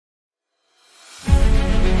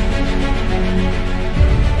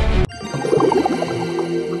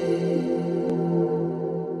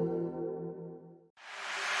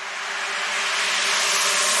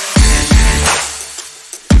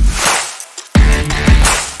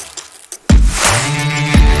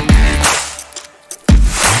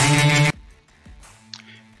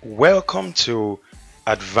Welcome to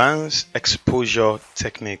Advanced Exposure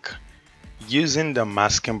Technique using the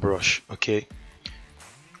masking brush. Okay,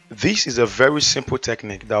 this is a very simple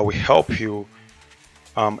technique that will help you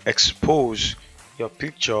expose your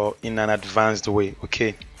picture in an advanced way.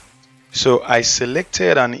 Okay, so I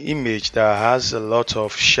selected an image that has a lot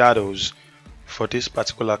of shadows for this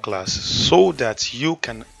particular class so that you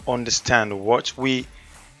can understand what we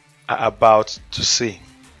are about to see,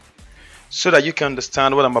 so that you can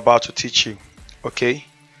understand what I'm about to teach you. Okay,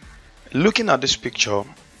 looking at this picture,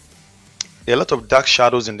 a lot of dark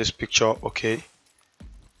shadows in this picture. Okay,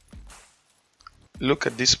 look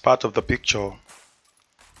at this part of the picture,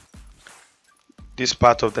 this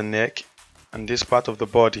part of the neck and this part of the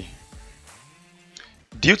body.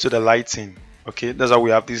 Due to the lighting, okay, that's why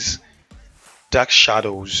we have these dark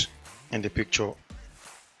shadows in the picture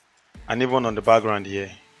and even on the background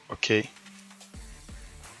here. Okay,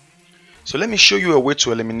 so let me show you a way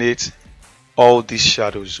to eliminate all these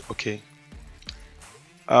shadows. Okay,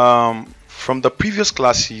 from the previous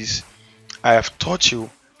classes I have taught you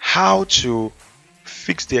how to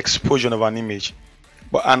fix the exposure of an image,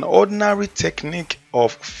 but an ordinary technique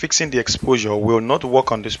of fixing the exposure will not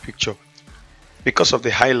work on this picture because of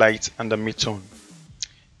the highlight and the midtone.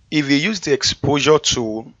 If you use the exposure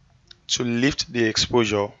tool to lift the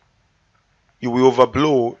exposure, you will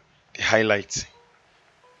overblow the highlight.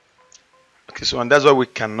 Okay, so and that's why we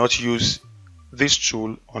cannot use this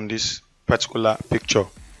tool on this particular picture.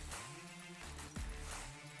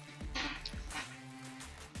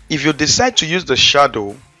 If you decide to use the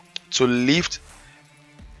shadow to lift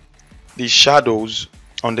the shadows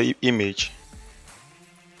on the image,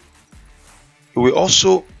 you will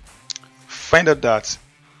also find out that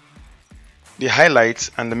the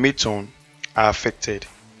highlights and the midtone are affected.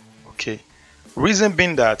 Okay, reason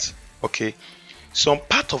being that, okay, some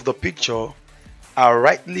part of the picture are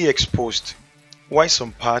rightly exposed while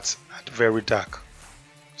some parts are very dark.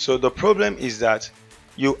 So the problem is that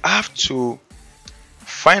you have to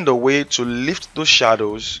find a way to lift those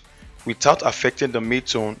shadows without affecting the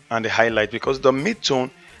midtone and the highlight, because the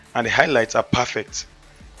midtone and the highlights are perfect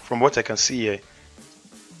from what I can see here.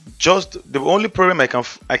 Just the only problem I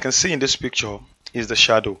can see in this picture is the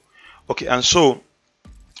shadow. Okay, and so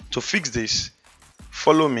to fix this,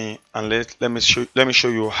 follow me and let me show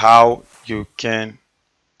you how you can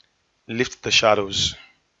lift the shadows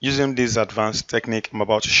using this advanced technique I'm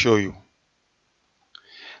about to show you.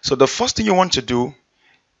 So the first thing you want to do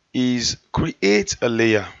is create a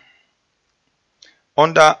layer.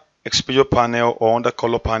 Under exposure panel or under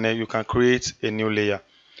color panel, you can create a new layer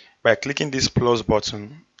by clicking this plus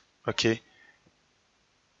button. Okay,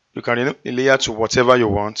 you can rename the layer to whatever you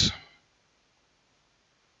want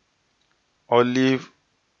or leave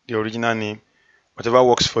the original name, whatever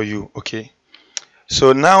works for you. Okay,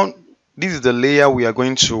 so now this is the layer we are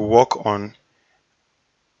going to work on.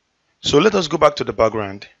 So let us go back to the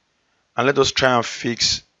background and let us try and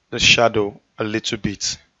fix the shadow a little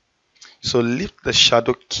bit. So lift the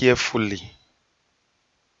shadow carefully.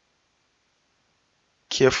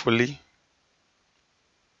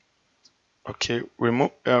 Okay,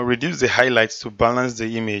 reduce the highlights to balance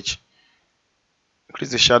the image.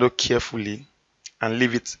 Increase the shadow carefully and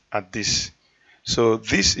leave it at this. So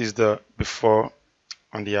this is the before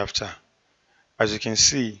and the after. As you can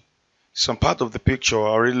see, some part of the picture are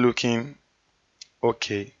already looking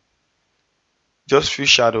okay. Just few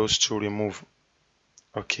shadows to remove.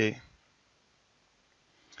 Okay,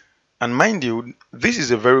 and mind you, this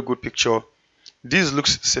is a very good picture. This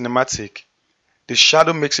looks cinematic. The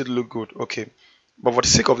shadow makes it look good. Okay, but for the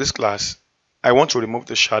sake of this class, I want to remove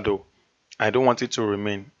the shadow. I don't want it to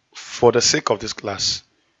remain for the sake of this class.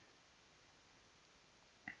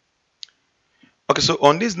 Okay, so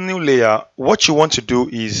on this new layer, what you want to do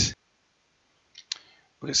is,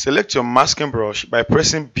 okay, select your masking brush by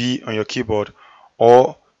pressing B on your keyboard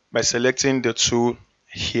or by selecting the tool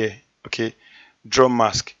here. Okay, draw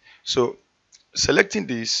mask. So selecting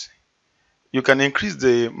this, you can increase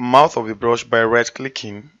the mouth of the brush by right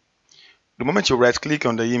clicking. The moment you right click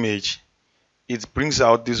on the image, it brings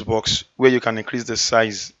out this box where you can increase the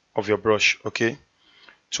size of your brush, okay,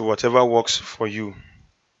 to whatever works for you.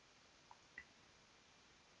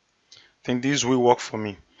 I think this will work for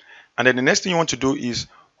me. And then the next thing you want to do is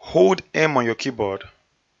hold M on your keyboard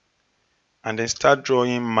and then start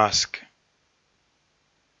drawing mask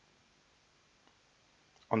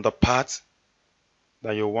on the part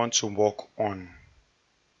that you want to work on.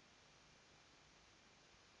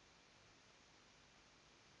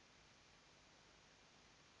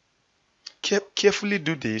 Carefully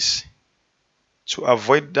do this to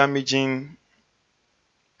avoid damaging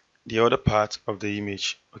the other part of the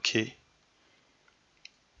image. Okay,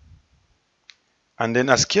 and then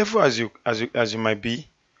as careful as you might be,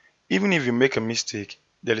 even if you make a mistake,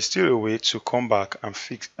 there is still a way to come back and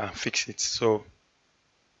fix it. So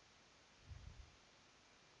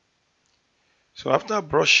after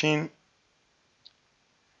brushing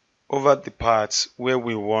over the parts where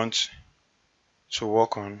we want to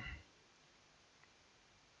work on,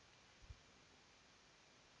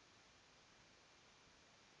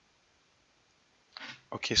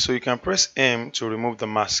 okay, so you can press M to remove the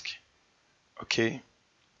mask. Okay,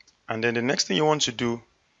 and then the next thing you want to do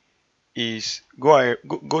is go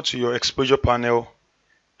to your exposure panel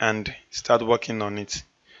and start working on it.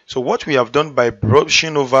 So what we have done by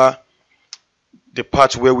brushing over the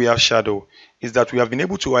parts where we have shadow is that we have been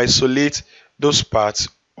able to isolate those parts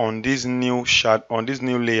on this new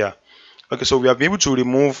layer. Okay, so we have been able to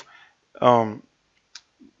remove um,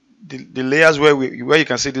 the layers where you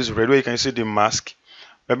can see this red, where you can see the mask.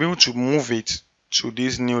 We are able to move it to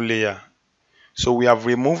this new layer. So we have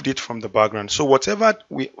removed it from the background. So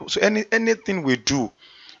anything we do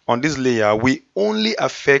on this layer, we only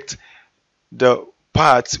affect the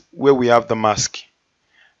part where we have the mask.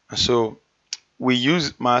 And so we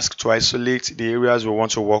use mask to isolate the areas we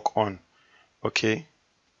want to work on. Okay,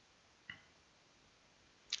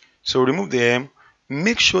 so remove the M.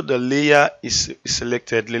 Make sure the layer is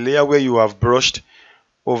selected, the layer where you have brushed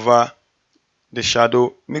over the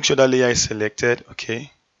shadow. Make sure that layer is selected.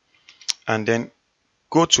 Okay, and then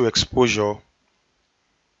go to exposure,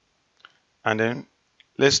 and then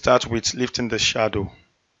let's start with lifting the shadow.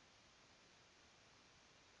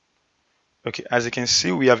 Okay, as you can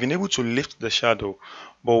see, we have been able to lift the shadow,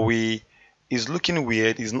 but it's looking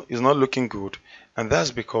weird, it's not looking good, and that's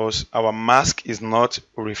because our mask is not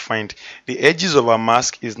refined. The edges of our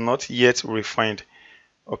mask is not yet refined.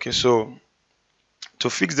 Okay, so to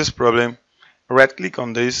fix this problem, right click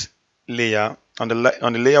on this layer, on the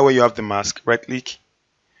layer where you have the mask, right click.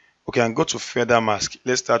 Okay, and go to feather mask.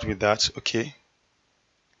 Let's start with that. Okay,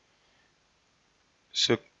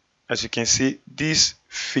 so as you can see, this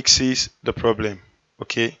fixes the problem.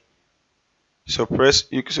 Okay, so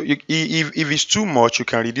if it's too much, you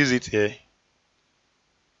can reduce it here.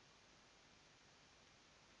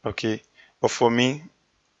 Okay, but for me,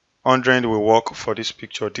 100 will work for this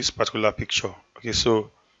picture, this particular picture. Okay,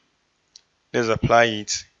 so let's apply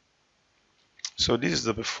it. So this is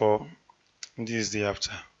the before, and this is the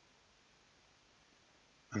after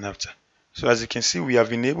and after. So as you can see, we have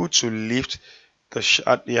been able to lift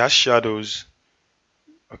the harsh shadows.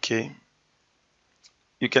 Okay,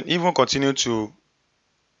 you can even continue to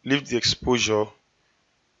lift the exposure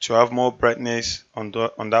to have more brightness on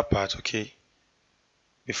that part. Okay,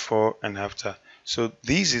 before and after. So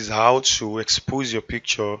this is how to expose your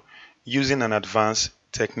picture using an advanced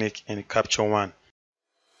technique in Capture One.